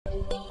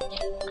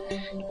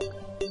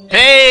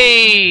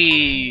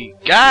Hey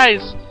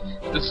guys,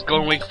 this is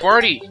Golden Week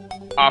 40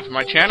 off of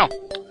my channel.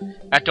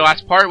 At the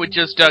last part, we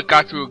just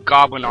got through a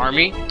goblin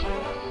army.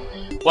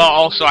 Well,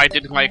 also I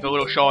did like a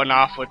little showing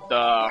off with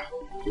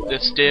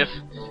this stiff.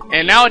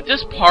 And now at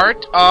this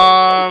part,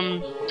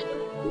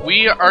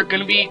 we are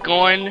gonna be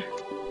going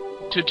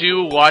to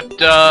do what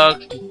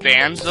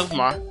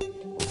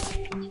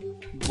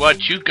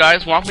what you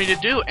guys want me to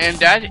do, and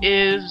that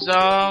is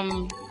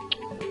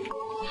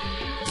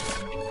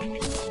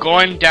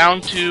going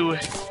down to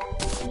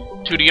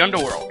the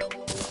underworld.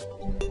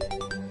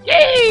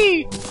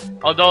 Yay!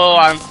 Although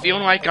I'm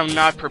feeling like I'm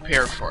not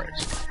prepared for it.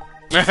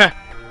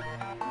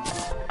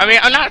 I mean,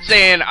 I'm not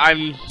saying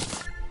I'm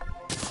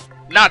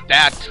not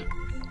that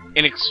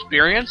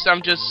inexperienced.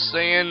 I'm just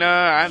saying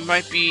I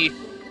might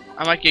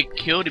get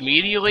killed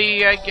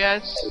immediately, I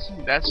guess.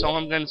 That's all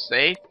I'm gonna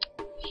say.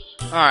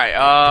 Alright,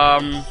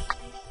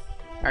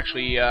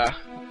 actually,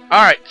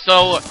 alright,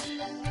 so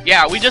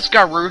yeah, we just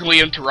got rudely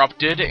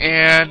interrupted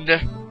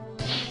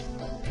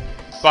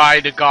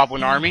by the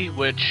goblin army,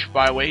 which,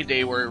 by the way,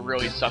 they were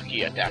really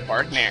sucky at that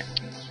part.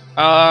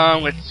 Nah.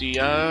 Let's see,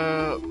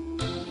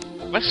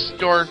 let's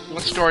store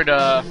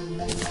the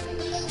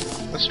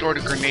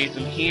grenades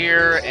in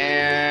here,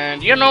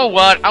 and you know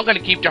what? I'm gonna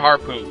keep the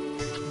harpoon,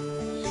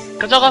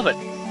 cause I love it.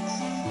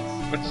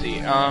 Let's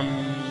see,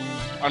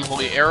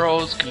 unholy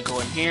arrows can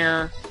go in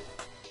here.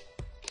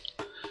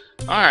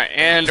 Alright,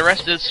 and the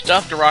rest of this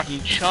stuff, the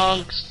rotten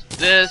chunks,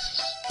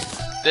 this,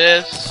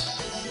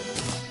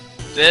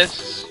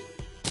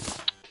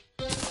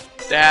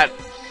 that,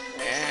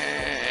 and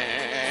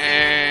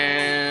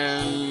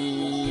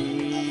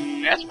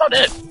that's about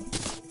it.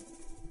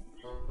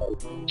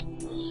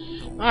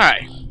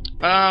 Alright,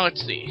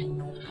 let's see.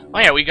 Oh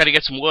yeah, we gotta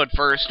get some wood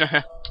first,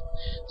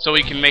 so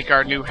we can make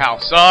our new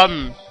house.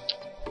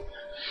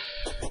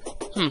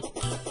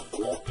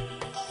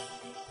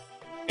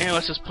 And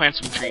let's just plant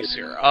some trees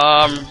here.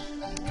 I'm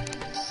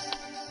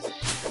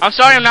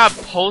sorry I'm not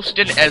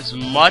posting as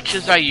much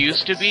as I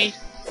used to be.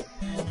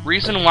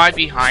 Reason why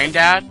behind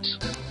that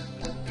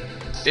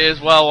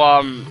is, well,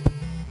 I'm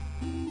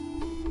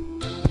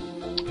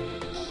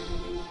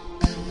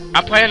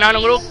planning on a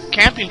little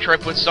camping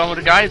trip with some of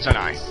the guys and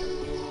I.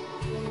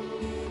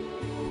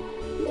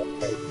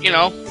 You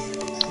know.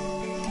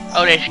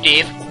 Oh, there's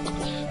Steve.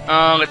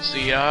 Let's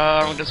see,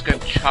 I'm just gonna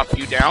chop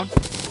you down.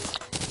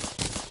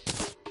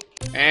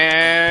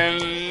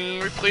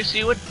 And replace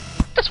you with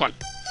this one.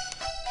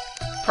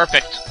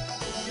 Perfect.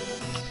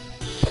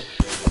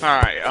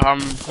 Alright,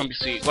 let me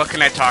see. What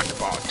can I talk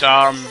about?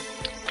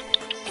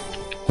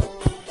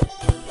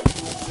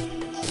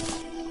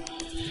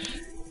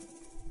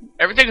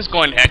 Everything is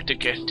going hectic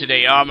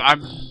today.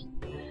 I'm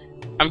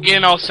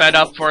getting all set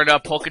up for the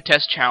Poke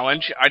Test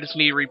Challenge. I just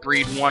need to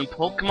rebreed one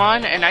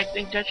Pokemon, and I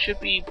think that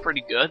should be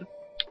pretty good.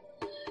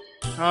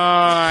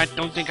 I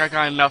don't think I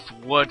got enough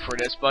wood for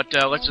this, but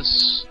let's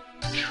just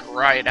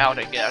try it out,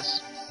 I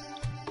guess.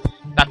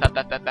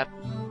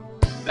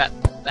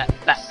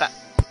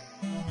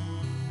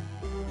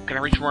 Can I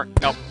reach more?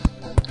 Nope.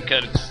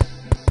 Couldn't.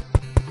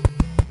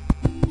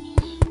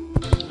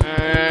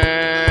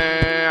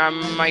 I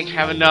might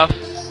have enough.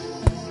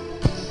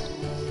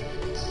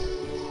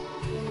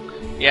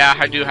 Yeah,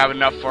 I do have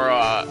enough for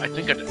I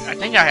think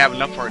I have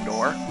enough for a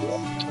door.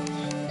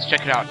 Let's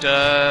check it out.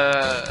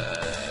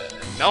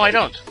 No, I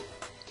don't.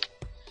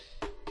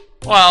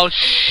 Well,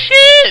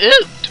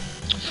 shoot!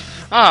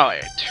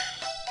 Alright.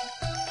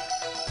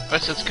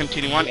 Let's just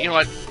continue on. You know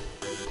what?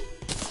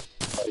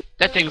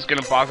 That thing's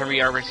gonna bother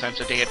me ever since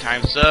the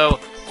daytime, so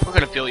we're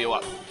gonna fill you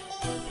up.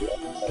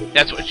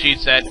 That's what she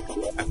said.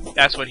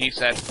 That's what he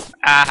said.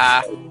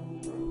 Aha.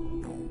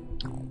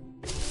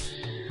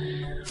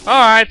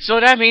 Alright, so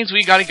that means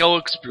we gotta go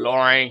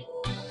exploring.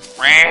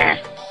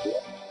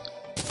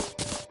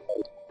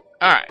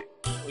 Alright.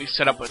 We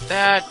set up with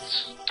that.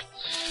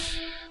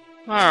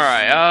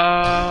 Alright,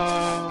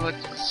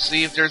 let's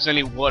see if there's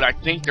any wood. I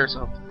think there's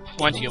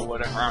plenty of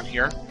wood around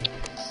here.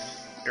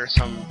 There's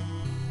some...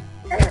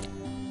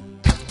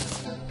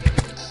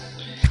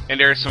 And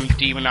there's some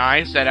demon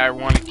eyes that I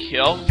want to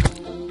kill.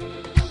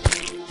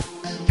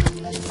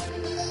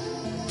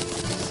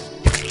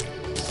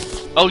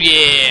 Oh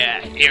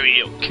yeah!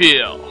 Aerial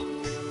kill!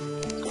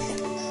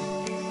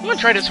 I'm gonna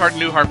try this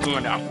new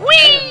harpoon now.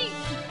 Whee!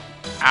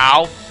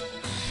 Ow!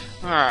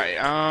 Alright,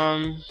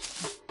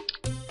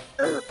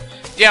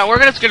 yeah, we're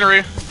just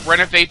gonna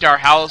renovate our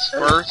house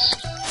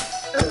first.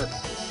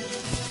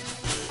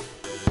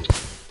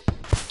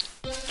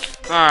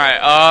 Alright,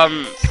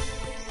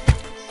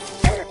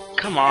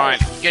 come on,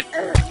 get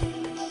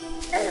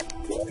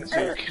this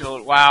thing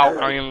killed. Wow,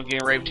 I'm even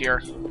getting raped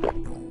here.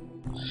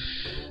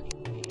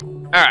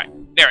 Alright,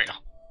 there we go.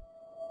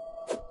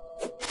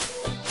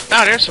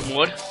 Now there's some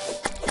wood.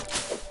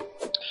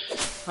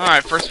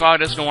 Alright, first of all, I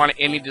just don't want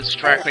any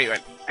distract me.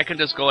 I can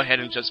just go ahead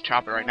and just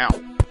chop it right now.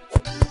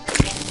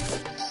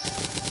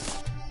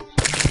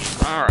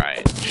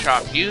 Alright,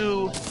 chop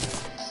you.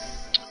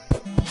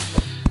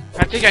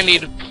 I think I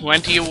need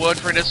plenty of wood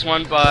for this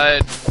one,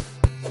 but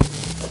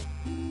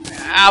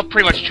I'll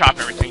pretty much chop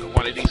every single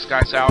one of these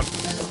guys out.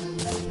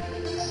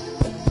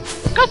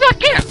 Cause I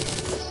can!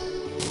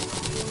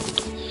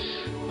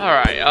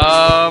 Alright,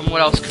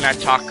 what else can I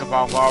talk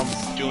about while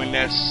I'm doing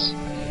this?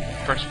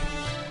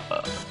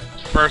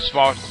 First of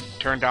all,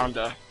 turn down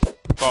the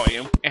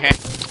volume.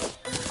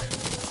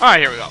 Alright,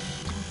 here we go.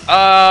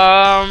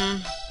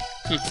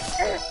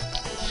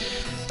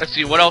 Let's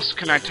see, what else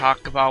can I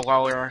talk about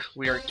while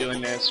we are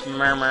doing this?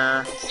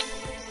 Murmur.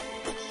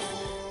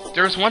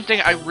 There's one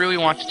thing I really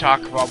want to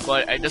talk about,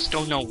 but I just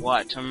don't know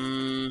what.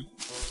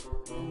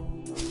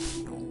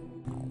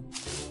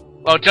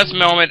 Well, just a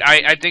moment.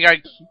 I think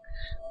I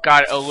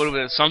got a little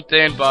bit of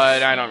something,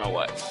 but I don't know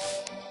what.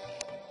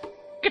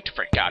 Get the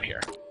frick out of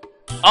here.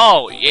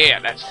 Oh, yeah,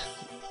 that's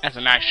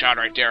a nice shot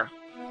right there.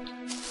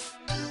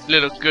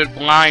 Little good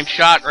blind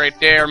shot right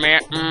there,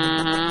 man.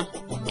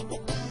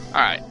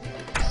 Alright.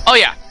 Oh,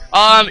 yeah.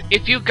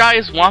 If you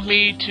guys want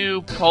me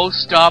to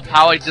post up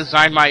how I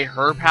designed my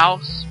herb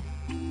house,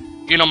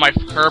 you know, my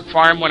herb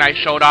farm when I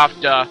showed off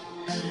the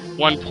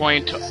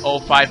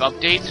 1.05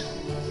 update,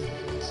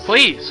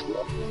 please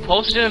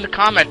post it in the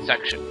comment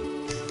section.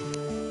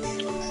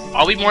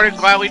 I'll be more than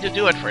gladly to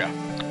do it for you.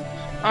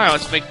 Alright,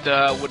 let's make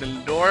the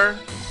wooden door.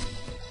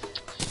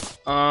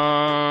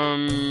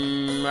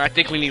 I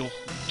think we need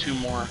 2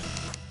 more.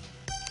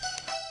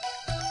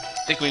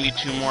 I think we need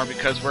 2 more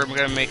because we're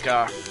gonna make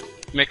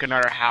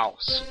another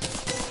house.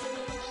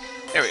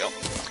 There we go.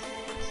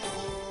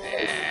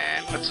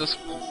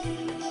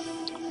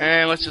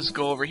 And let's just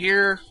go over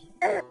here.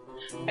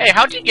 Hey,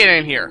 how'd you get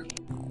in here?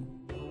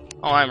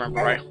 Oh, I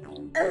remember, right?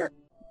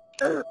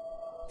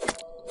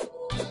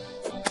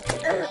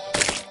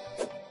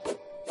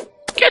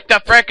 Get the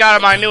frick out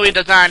of my newly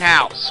designed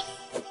house!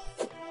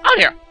 Out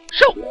here!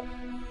 Shoot!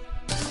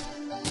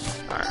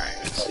 Alright,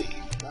 let's see.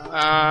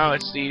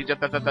 Let's see.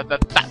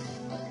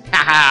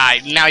 Haha!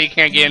 Now you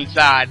can't get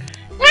inside.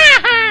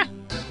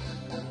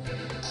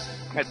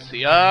 Let's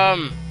see.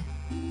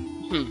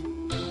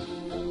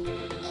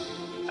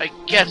 I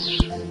guess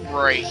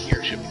right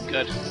here should be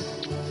good.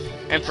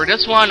 And for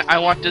this one, I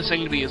want this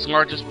thing to be as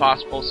large as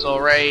possible, so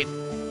right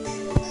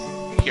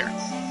here.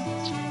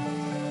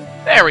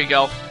 There we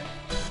go.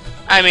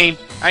 I mean,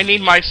 I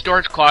need my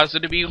storage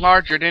closet to be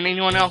larger than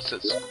anyone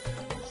else's.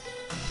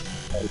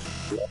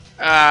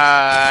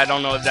 I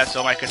don't know if that's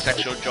like a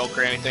sexual joke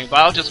or anything, but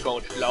I'll just go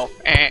with flow.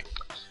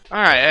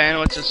 Alright, and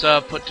let's just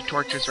put the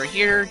torches right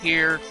here,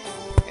 here,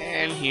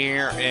 and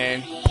here,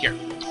 and here.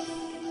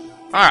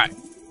 Alright.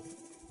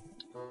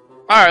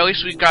 Alright, at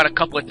least we got a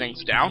couple of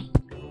things down.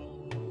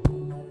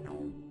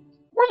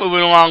 We're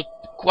moving along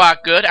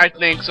quite good, I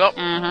think so.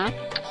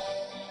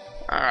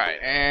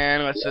 Alright,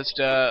 and let's just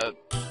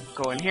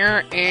go in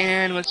here,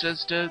 and let's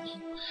just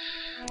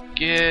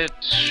get...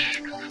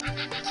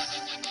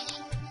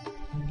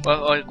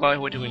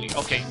 what do we need?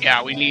 Okay,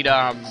 yeah, we need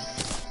a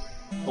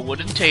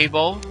wooden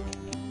table,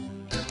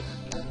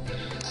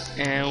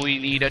 and we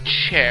need a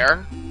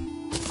chair,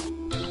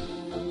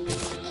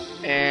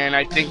 and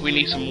I think we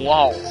need some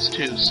walls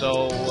too.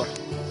 So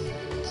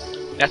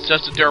that's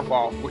just a dirt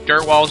wall.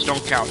 Dirt walls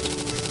don't count.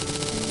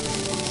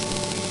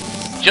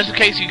 Just in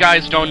case you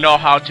guys don't know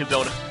how to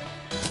build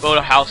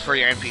a house for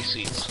your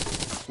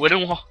NPCs,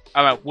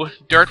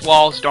 dirt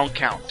walls don't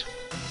count.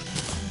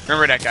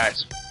 Remember that,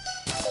 guys.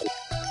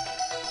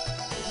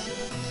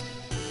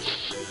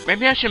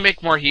 Maybe I should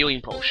make more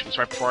healing potions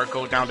right before I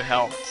go down to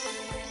hell.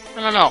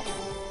 I don't know.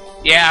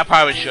 Yeah, I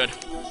probably should.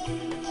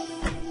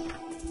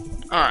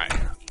 Alright.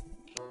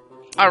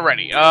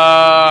 Alrighty,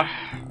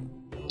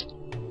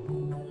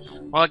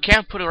 well, I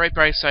can't put it right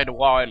by the side of the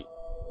wall, and...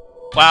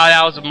 Wow,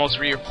 that was the most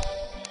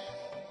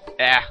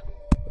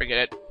forget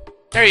it.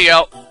 There you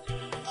go.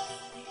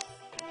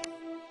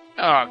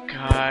 Oh,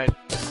 God.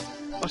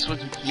 What's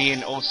with me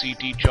and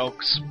OCD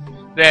jokes?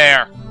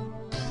 There.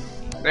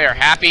 There,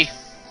 happy?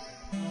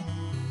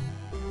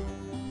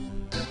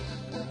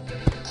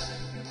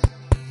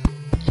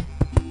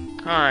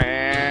 Alright,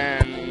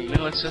 and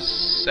let's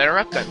just set her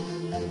up then.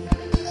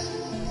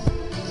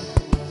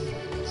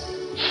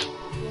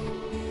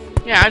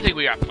 Yeah, I think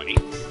we got plenty.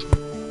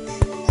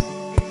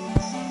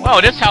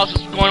 Well, this house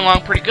is going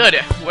along pretty good.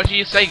 What do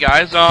you say,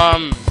 guys?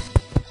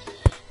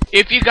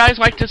 If you guys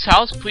like this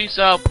house, please,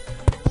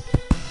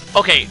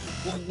 okay,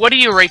 what do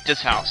you rate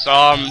this house?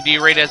 Do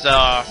you rate it as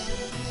a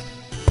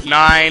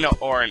 9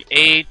 or an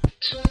 8?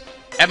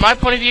 At my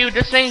point of view,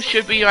 this thing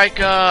should be like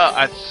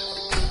a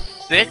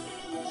 6?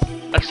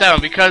 A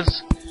 7,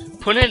 because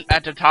putting it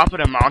at the top of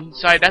the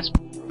mountainside, that's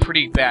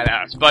pretty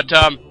badass. But,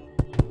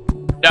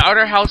 the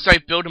other house I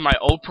built in my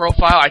old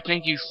profile, I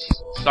think you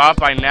saw it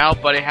by now,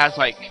 but it has,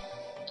 like,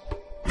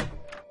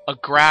 a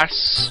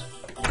grass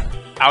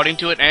outing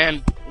to it,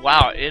 and,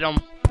 wow, it,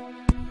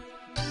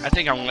 I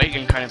think I'm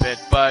lagging kind of bit,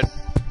 but,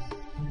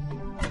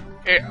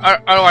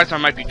 otherwise I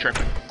might be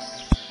tripping.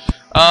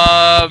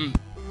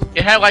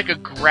 It had, like, a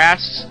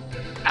grass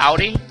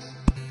outing,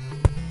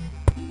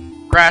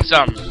 grass,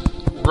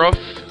 roof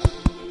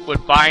with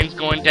vines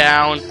going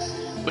down,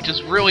 which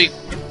is really,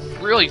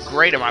 really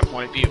great in my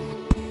point of view.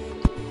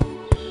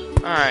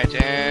 Alright,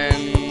 and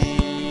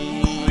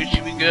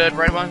good,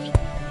 right one?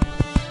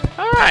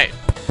 Alright.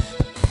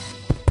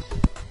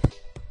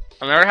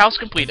 Another house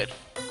completed.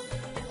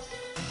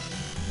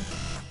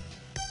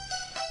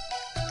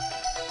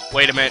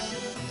 Wait a minute.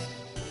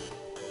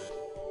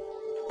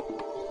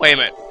 Wait a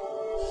minute.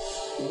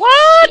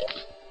 What?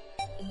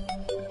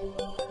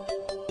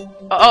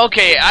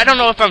 Okay, I don't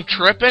know if I'm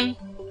tripping,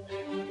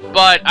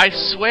 but I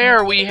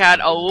swear we had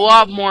a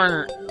lot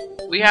more.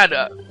 We had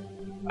a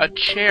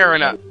chair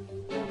and a.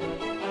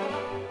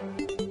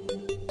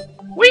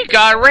 We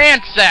got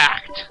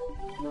ransacked!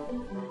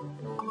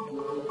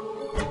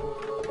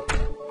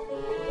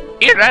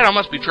 Either that or I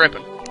must be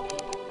tripping.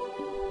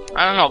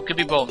 I don't know, could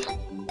be both.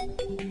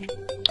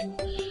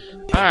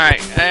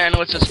 Alright, and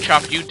let's just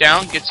chop you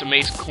down, get some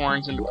ace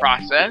corns in the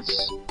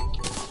process.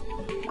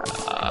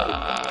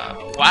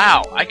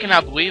 Wow, I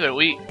cannot believe it.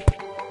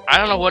 I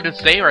don't know what to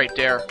say right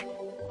there.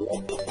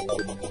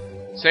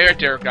 Say right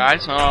there,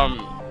 guys.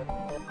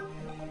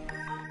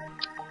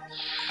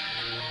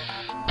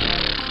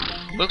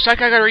 Looks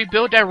like I gotta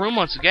rebuild that room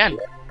once again.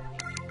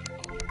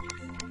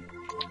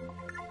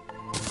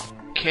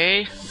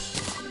 Okay.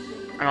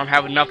 I don't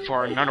have enough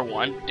for another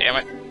one, damn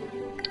it.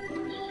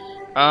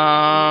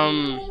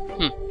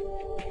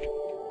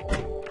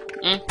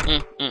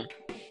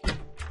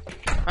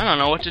 I don't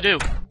know what to do.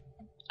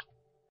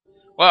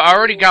 Well, I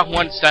already got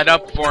one set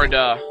up for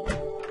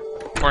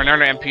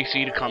another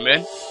NPC to come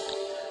in.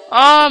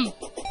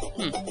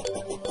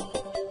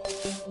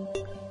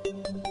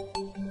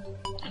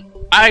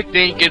 I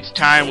think it's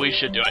time we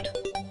should do it.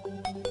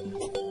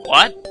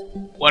 What?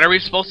 What are we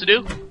supposed to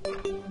do?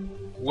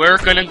 We're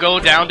gonna go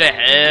down to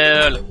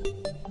hell.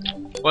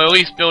 Well, at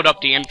least build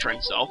up the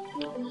entrance, though.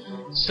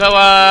 So,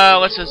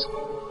 let's just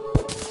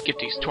get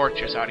these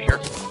torches out of here.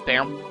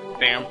 Bam,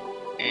 bam,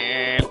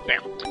 and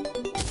bam.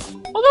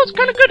 Although it's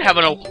kind of good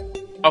having a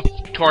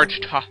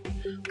torched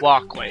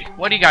walkway.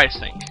 What do you guys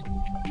think?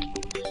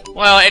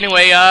 Well,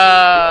 anyway,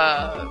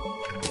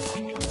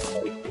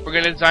 we're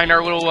gonna design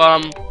our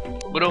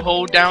little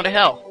hole down to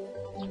hell.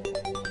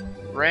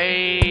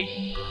 Right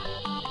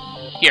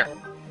here.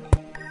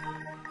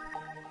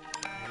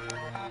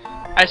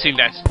 I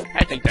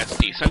think that's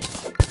decent.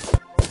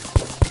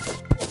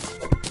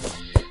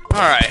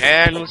 Alright,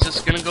 and we're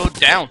just gonna go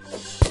down.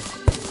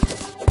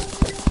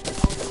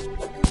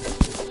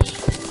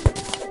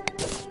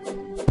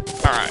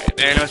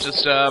 Alright, and let's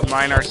just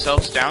mine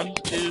ourselves down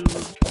to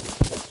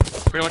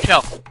pretty much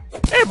hell.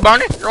 Hey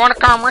Bunny, you wanna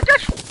come with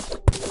us?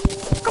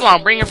 Come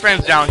on, bring your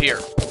friends down here.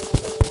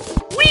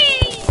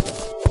 Whee!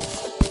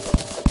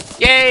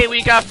 Yay,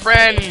 we got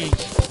friends!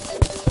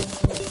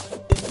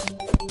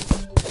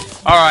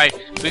 Alright,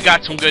 we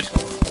got some good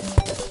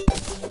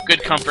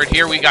comfort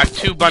here. We got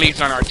 2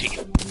 bunnies on our team.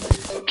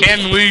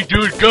 Can we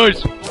do it,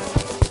 guys?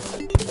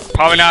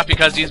 Probably not,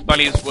 because these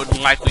bunnies would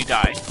likely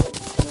die.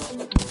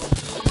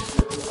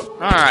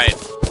 Alright.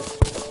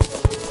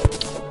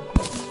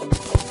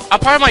 I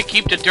probably might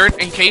keep the dirt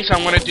in case I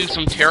want to do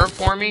some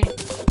terraforming.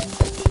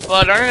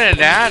 But other than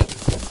that,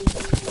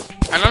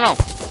 I don't know.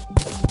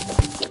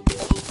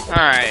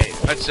 Alright,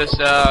 let's just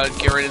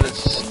get rid of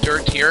this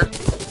dirt here.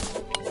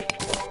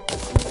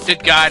 The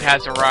god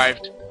has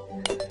arrived.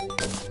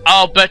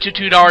 I'll bet you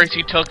 $2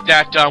 he took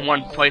that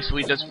one place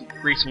we just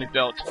recently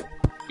built.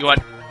 You know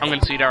what? I'm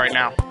gonna see that right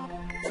now.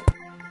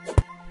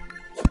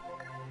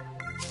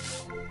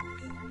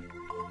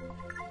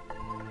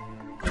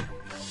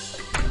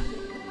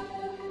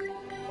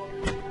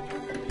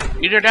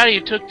 Either that or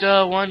you took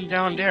the one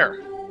down there.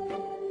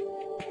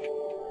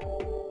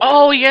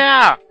 Oh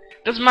yeah!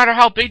 Doesn't matter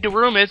how big the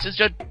room is,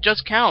 it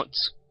just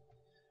counts.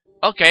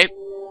 Okay.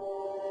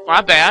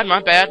 My bad,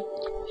 my bad.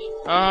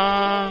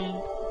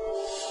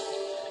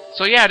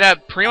 So yeah,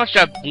 that pretty much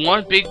that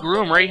one big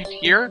room right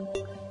here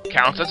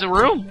counts as a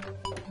room.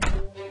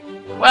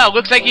 Well,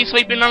 looks like he's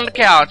sleeping on the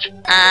couch.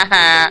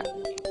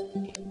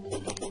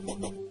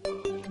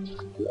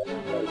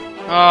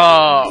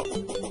 Oh.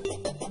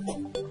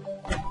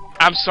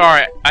 I'm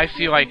sorry. I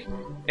feel like,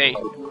 hey.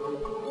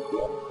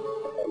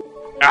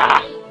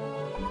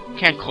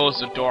 Can't close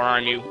the door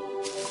on you.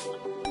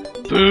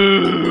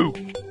 Boo!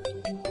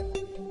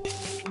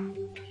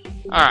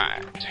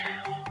 Alright.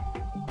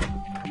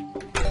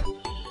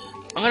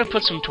 I'm gonna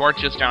put some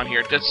torches down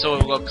here just so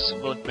it looks a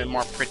little bit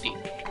more pretty.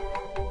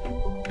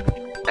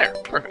 There,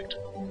 perfect.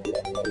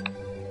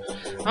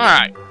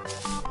 Alright.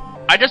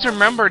 I just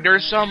remembered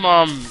there's some,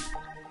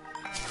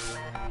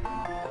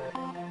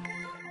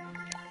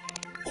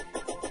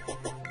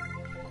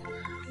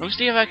 let me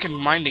see if I can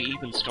mine the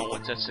evenstone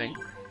with this thing.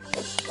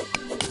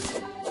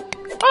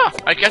 Ah,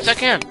 I guess I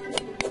can.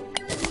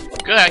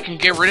 Good, I can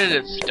get rid of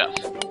this stuff.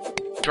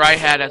 Dry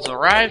Hat has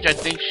arrived. I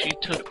think she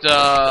took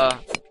the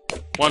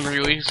one we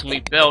recently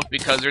built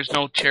because there's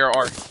no chair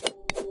or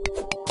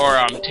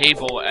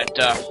table at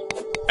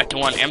the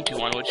one empty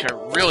one, which I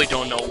really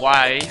don't know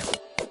why.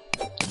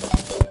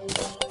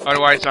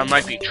 Otherwise, I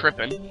might be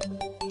tripping.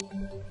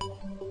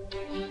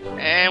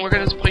 And we're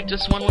gonna just plate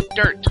this one with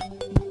dirt.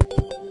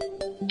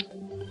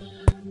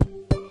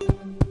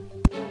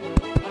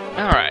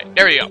 Alright,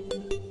 there we go.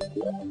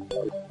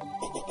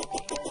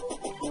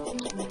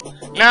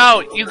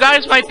 Now, you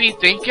guys might be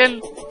thinking,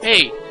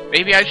 hey,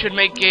 maybe I should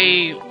make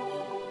a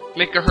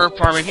herb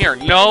farm in here.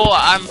 No,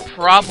 I'm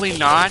probably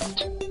not,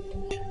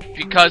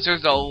 because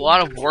there's a lot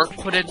of work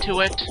put into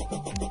it.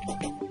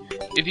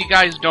 If you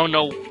guys don't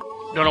know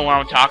what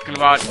I'm talking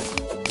about,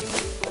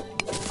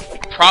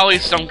 probably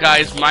some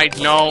guys might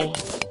know,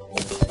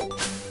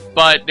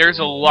 but there's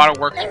a lot of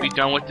work to be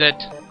done with it,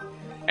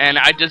 and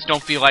I just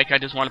don't feel like I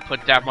just want to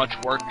put that much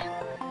work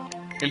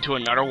into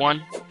another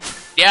one.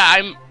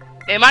 Yeah,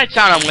 it might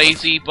sound I'm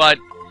lazy, but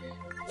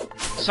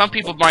some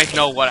people might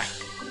know what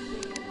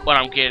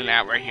I'm getting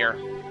at right here.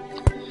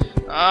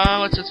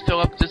 Let's just fill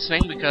up this thing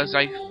because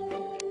I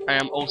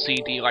am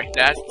OCD like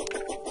that.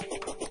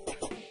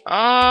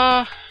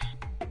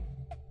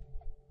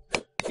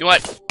 You know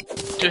what?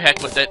 To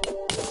heck with it.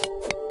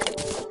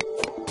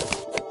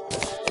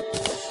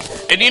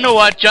 And you know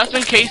what? Just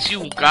in case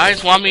you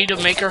guys want me to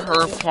make a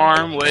herb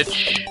farm,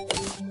 which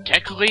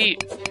technically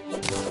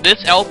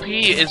this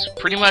LP is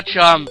pretty much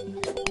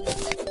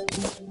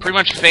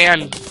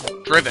fan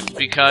driven,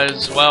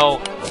 because,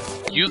 well,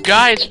 you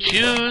guys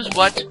choose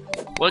what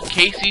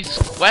Kasey's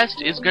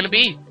quest is gonna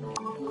be.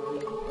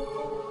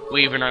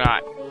 Believe it or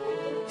not.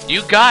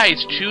 You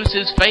guys choose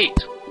his fate.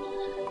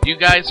 You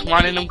guys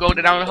wanted him to go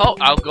down the hole,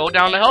 I'll go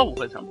down the hole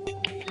with him.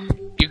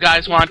 You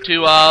guys want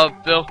to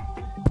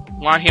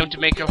want him to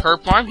make a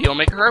herb farm, he'll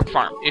make a herb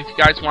farm. If you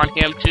guys want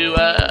him to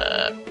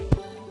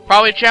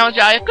probably challenge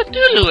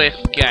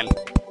Cthulhu again,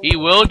 he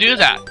will do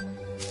that.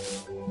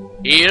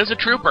 He is a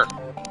trooper.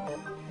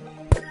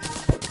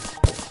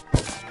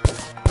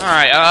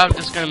 Alright, I'm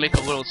just gonna make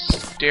a little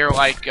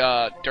stair-like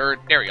dirt.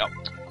 There we go.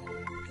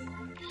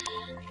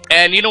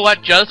 And you know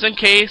what? Just in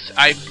case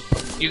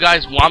you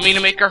guys want me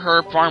to make a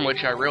herb farm,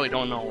 which I really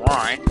don't know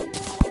why.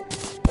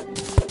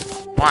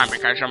 Why?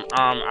 Because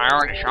I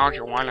already showed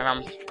you one, and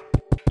I'm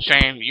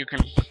saying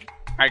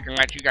I can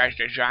let you guys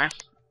design.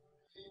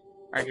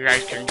 Like, you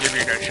guys can give me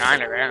the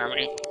design of it. I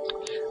mean,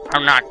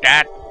 I'm not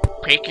that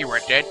picky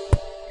with it.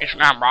 It's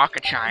not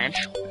rocket science.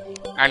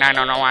 And I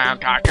don't know why I'm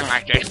talking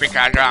like this,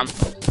 because I'm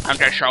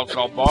just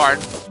so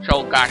bored.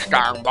 So gosh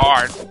darn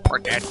bored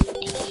with it.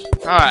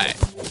 Alright.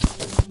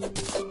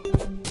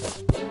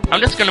 I'm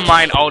just gonna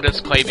mine all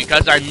this clay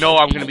because I know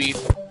I'm gonna be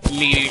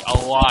needing a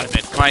lot of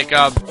it. Like,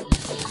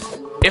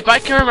 if I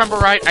can remember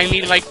right, I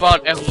need like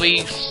about at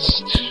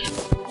least,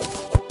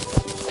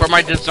 for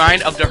my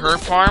design of the herb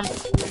farm,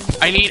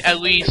 I need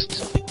at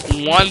least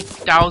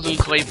 1,000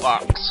 clay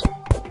blocks.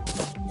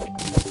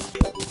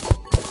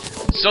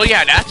 So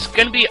yeah, that's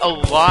gonna be a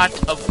lot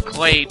of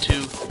clay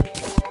to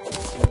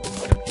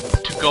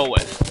go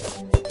with.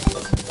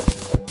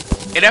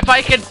 And if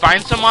I can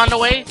find some on the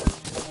way,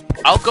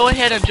 I'll go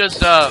ahead and just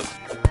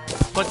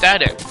put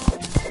that in.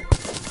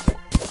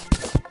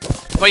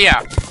 But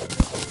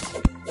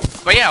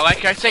yeah,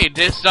 like I say,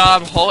 this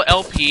whole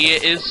LP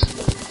is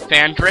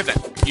fan driven.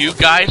 You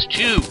guys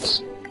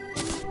choose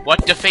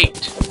what the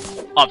fate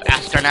of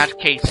Astronaut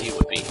Kasey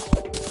would be.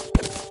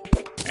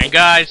 And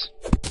guys,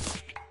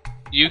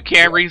 you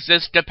can't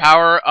resist the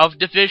power of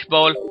the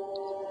fishbowl.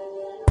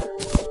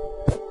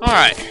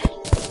 Alright.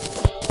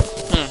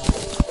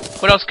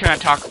 What else can I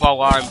talk about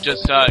while I'm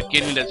just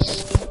getting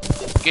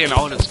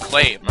all this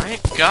clay? My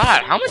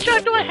god, how much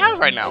do I have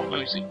right now? Let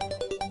me see.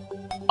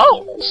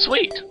 Oh,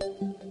 sweet.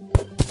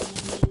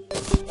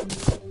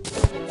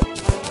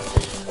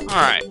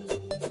 Alright.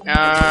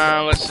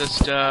 Let's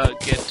just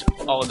get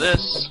all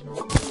this.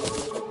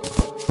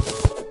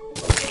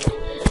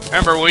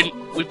 Remember,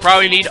 we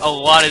probably need a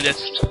lot of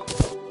this,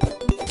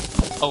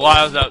 a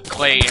lot of the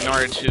clay in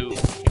order to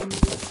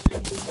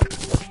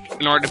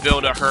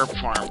build a herb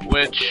farm,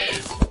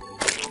 which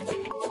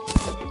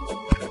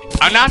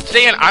I'm not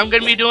saying I'm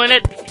gonna be doing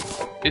it.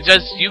 It's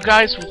just you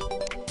guys,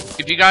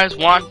 if you guys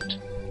want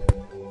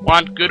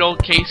good old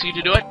Kasey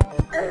to do it,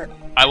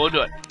 I will do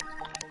it.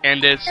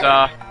 And this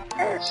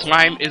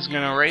slime is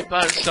gonna rape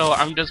us, so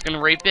I'm just gonna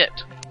rape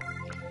it.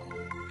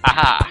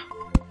 Aha.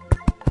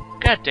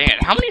 God dang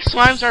it, how many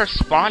slimes are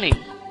spawning?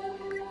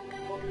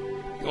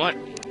 You know what?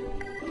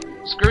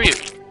 Screw you.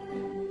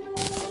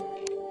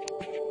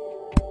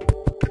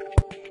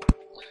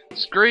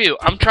 Screw you,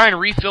 I'm trying to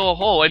refill a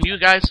hole, and you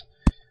guys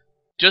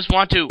just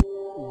want to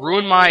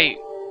ruin my...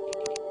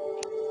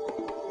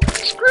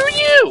 Screw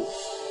you!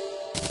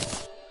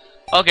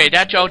 Okay,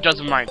 that joke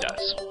doesn't mind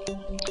us.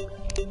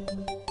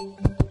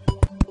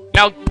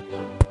 Now,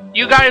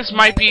 you guys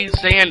might be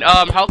saying,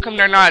 how come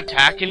they're not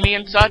attacking me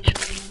and such?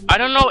 I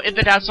don't know if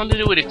it has something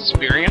to do with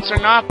experience or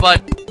not,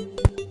 but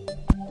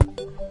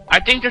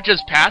I think they're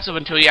just passive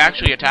until you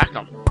actually attack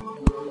them.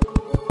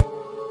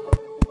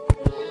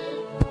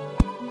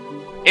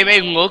 It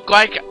may look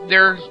like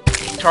they're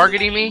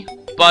targeting me,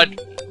 but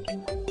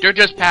they're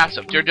just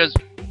passive. They're just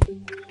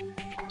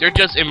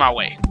in my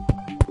way.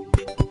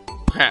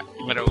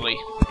 Literally.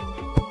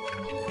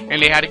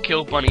 And they had to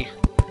kill Bunny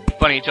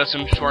just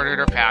in short of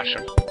their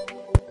passion.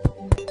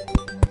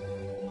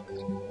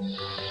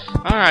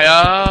 Alright,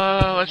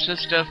 let's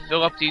just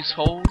fill up these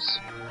holes.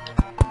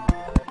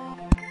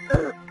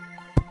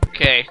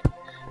 Okay.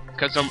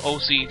 Because I'm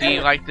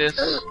OCD like this.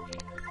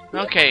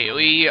 Okay,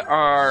 we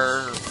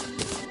are...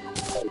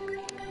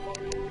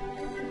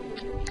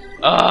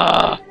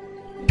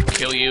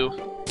 kill you.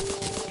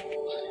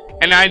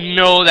 And I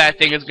know that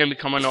thing is gonna be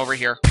coming over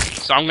here,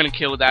 so I'm gonna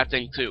kill that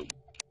thing too.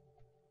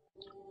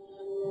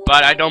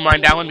 But I don't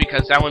mind that one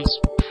because that one's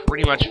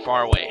pretty much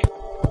far away.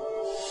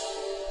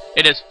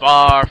 It is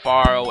far,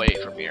 far away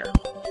from here.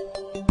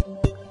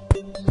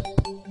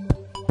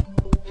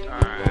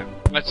 Alright,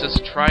 let's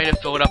just try to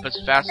fill it up as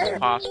fast as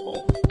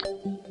possible.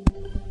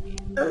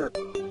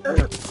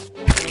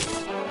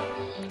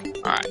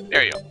 Alright,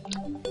 there you go.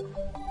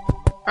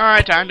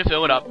 Alright, time to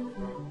fill it up.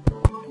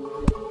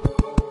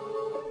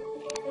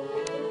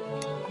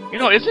 You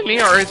know, is it me,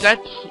 or is that...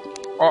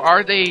 Or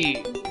are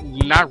they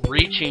not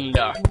reaching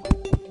the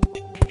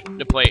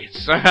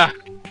place?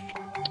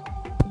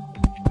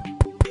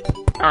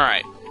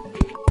 Alright.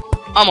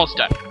 Almost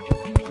done.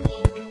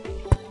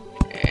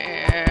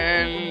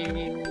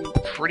 And...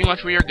 pretty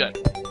much we are good.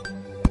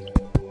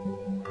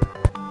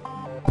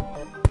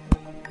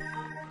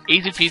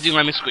 Easy peasy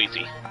lemon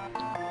squeezy.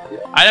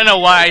 I don't know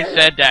why I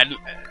said that.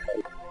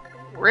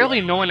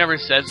 Really, no one ever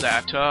says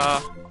that.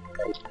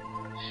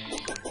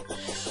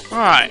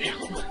 Alright.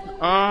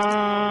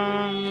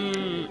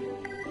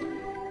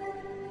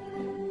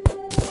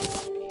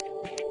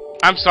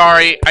 I'm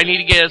sorry. I need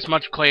to get as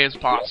much clay as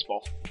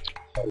possible.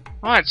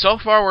 Alright, so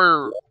far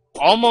we're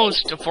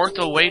almost a fourth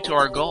of the way to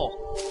our goal.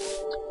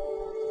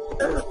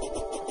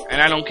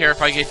 And I don't care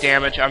if I get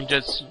damage. I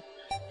just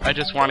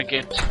want to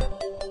get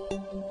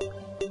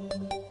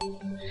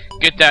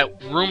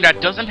that room that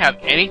doesn't have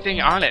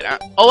anything on it.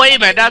 Oh wait a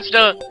minute, that's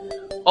the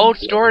old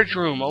storage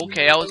room.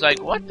 Okay, I was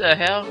like, what the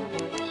hell?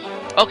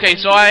 Okay,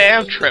 so I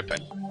am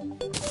tripping.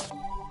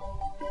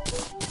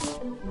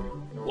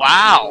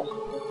 Wow.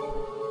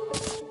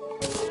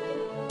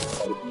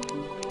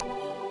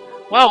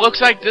 Well,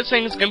 looks like this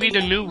thing is gonna be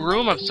the new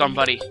room of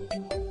somebody.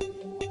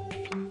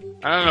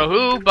 I don't know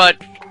who, but...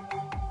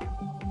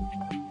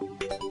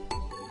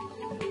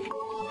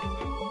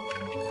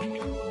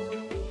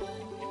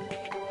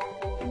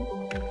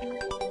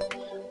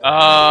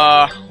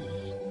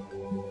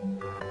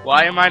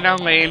 Why am I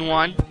not laying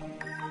one?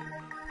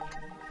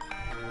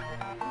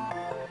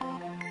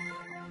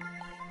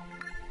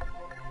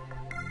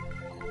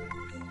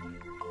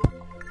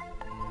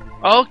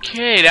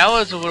 Okay, that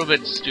was a little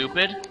bit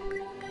stupid.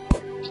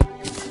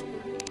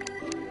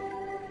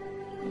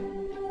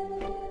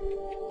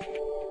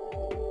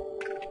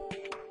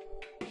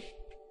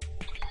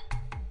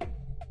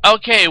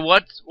 Okay,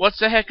 what's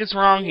the heck is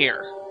wrong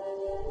here?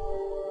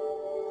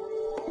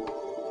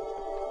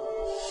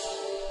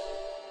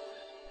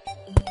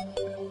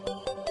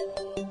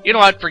 You know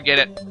what? Forget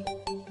it.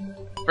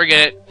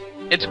 Forget it.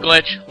 It's a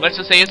glitch. Let's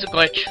just say it's a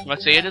glitch.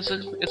 Let's say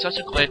it's such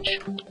a glitch.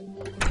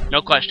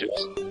 No questions.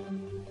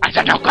 I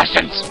said no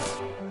questions!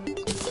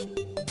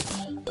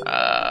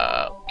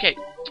 Okay.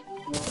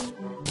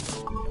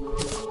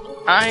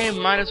 I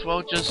might as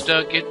well just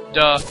get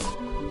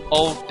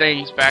old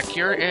things back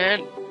here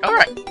and...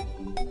 Alright.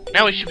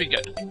 Now we should be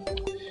good.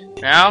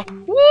 Now...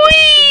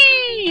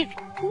 Whee!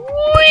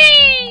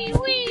 Whee!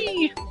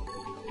 Whee!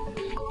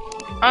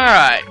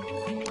 Alright.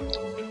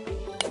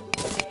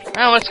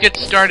 Now let's get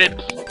started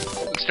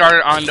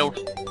on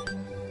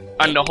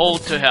the hole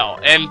to hell.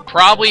 And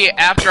probably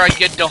after I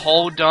get the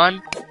hole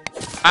done,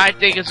 I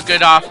think it's a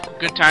good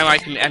time I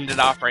can end it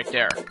off right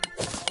there.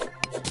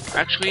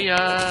 Actually,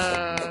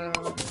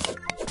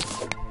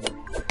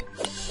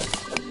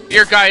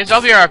 here guys,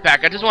 I'll be right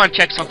back. I just want to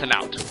check something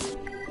out.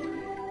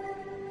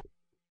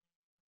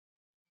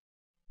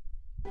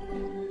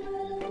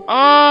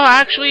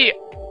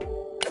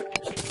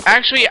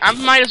 Actually, I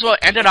might as well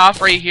end it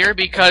off right here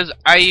because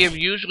I am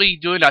usually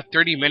doing a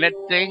 30-minute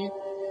thing.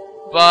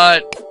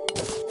 But,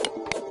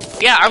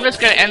 yeah, I'm just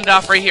gonna end it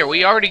off right here.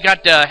 We already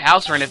got the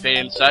house renovated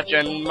and such,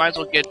 and might as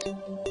well get...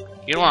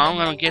 You know what, I'm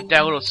gonna get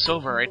that little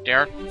silver right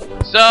there.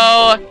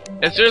 So,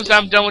 as soon as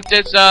I'm done with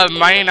this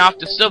mining off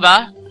the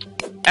silver,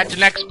 at the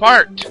next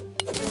part,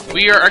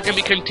 we are gonna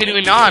be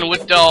continuing on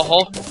with the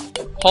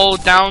hole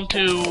down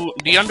to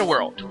the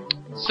underworld.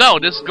 So,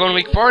 this is going to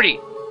week 40.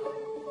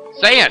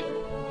 Saying,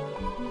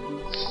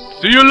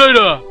 see you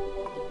later!